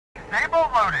Table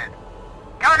loaded.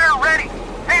 Gunner ready.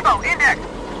 Table index.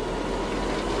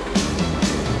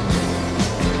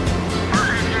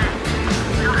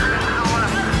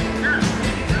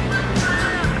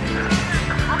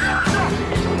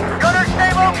 Gunner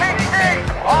stable KC.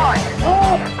 On.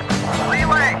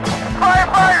 Leeway.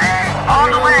 Firefighter A. On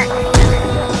the way.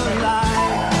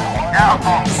 Now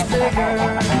home.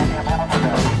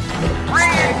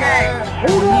 Re-engage.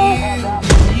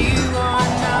 You are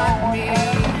not me.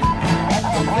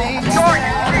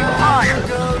 Target, cease fire.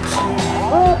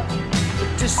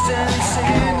 Distance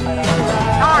and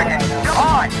Target,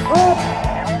 on.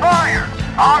 Fire.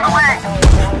 On the way.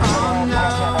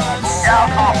 Down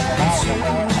home.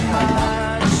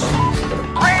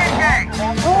 Re-engage.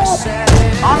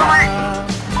 On the way.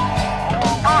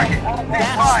 Target,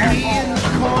 cease fire. in the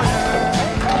corner.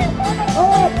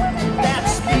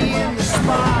 That's me in the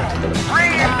spot.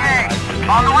 Re-engage.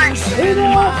 On the way.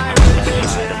 My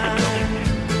religion.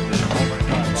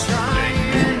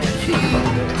 Trying to keep.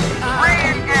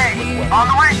 Re-engage. On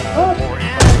the way. I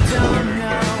don't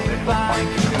know if I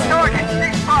can. Target,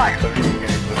 cease fire.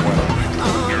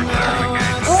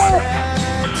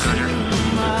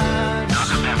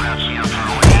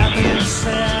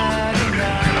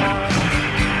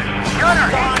 Gunner,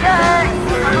 engage!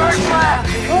 Reverse left!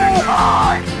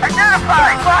 Identify!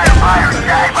 Firefighter,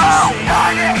 J-Bo!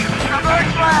 Target!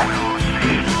 Reverse left!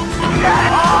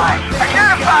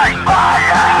 Identify!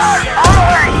 Fire! On the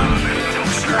way!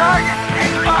 Target,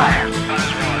 cease fire!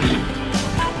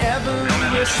 Every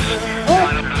whisper,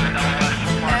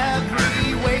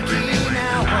 every waking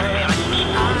hour.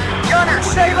 Gunner,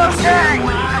 save okay!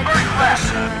 Reverse left!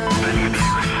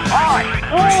 On!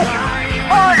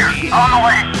 Fire! On the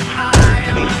way!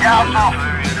 Down low!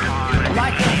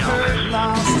 Like a hurt,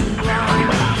 lost and blind.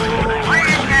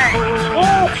 Re-engage!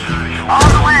 On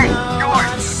the way!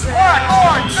 Doors! One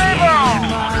more! Zero!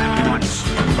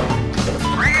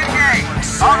 Re-engage!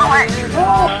 On the way!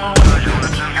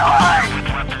 Guard!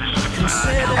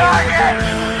 Target!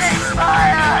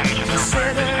 Ceasefire!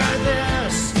 Consider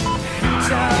this.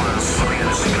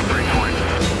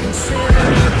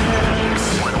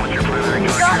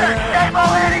 Gunner!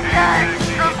 Stable and engage!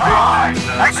 On!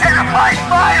 Identify!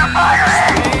 Firefighter A!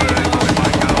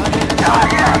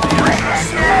 Target!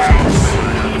 Re-engage!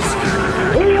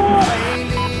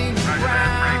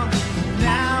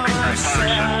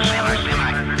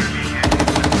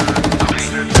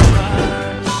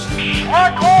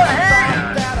 One more hit!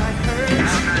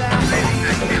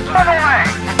 Run away!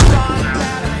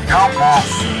 Jump off!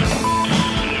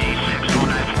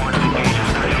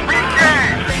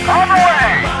 Engage! On the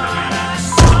way!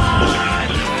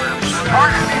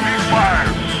 Target being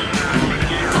fired!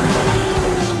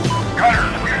 Gunner,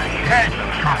 head,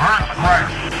 traverse right.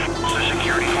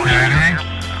 Ready?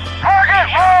 Target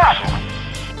lost!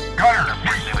 Gunner,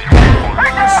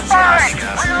 identify!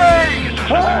 Relay!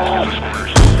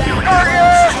 Target!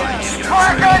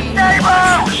 Target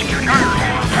stable! Gunner,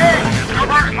 head,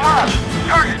 traverse left!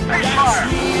 Target ceasefire!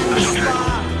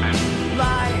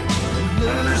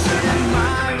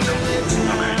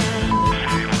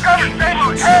 Gunner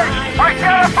stable, head,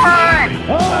 identified!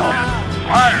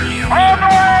 Fire, on the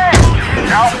way!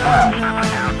 South left!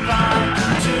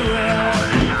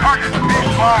 Target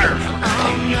ceasefire!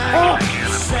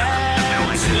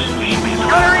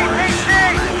 Gunner EPC!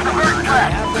 Reverse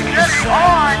left! Steady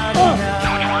on!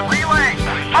 Relay!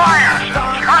 Fire!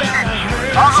 Custom!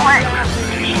 On the way!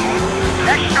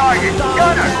 Next target!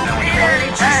 Gunner!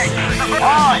 EPC!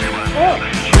 On!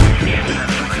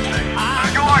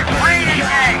 George,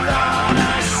 re-engage!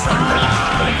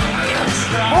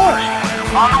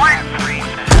 On the way!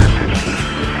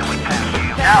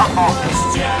 Now,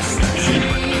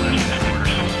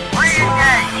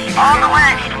 re-engage! On the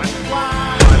way!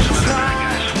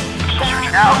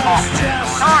 Now,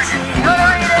 target!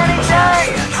 Gunner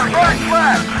engage! Reverse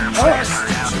left!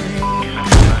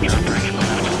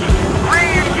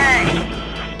 Re-engage!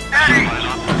 Steady!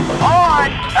 On!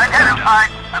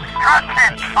 Identified!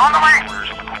 Obstruction! On the way!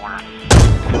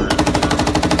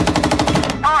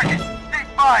 Target!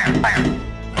 Cease fire!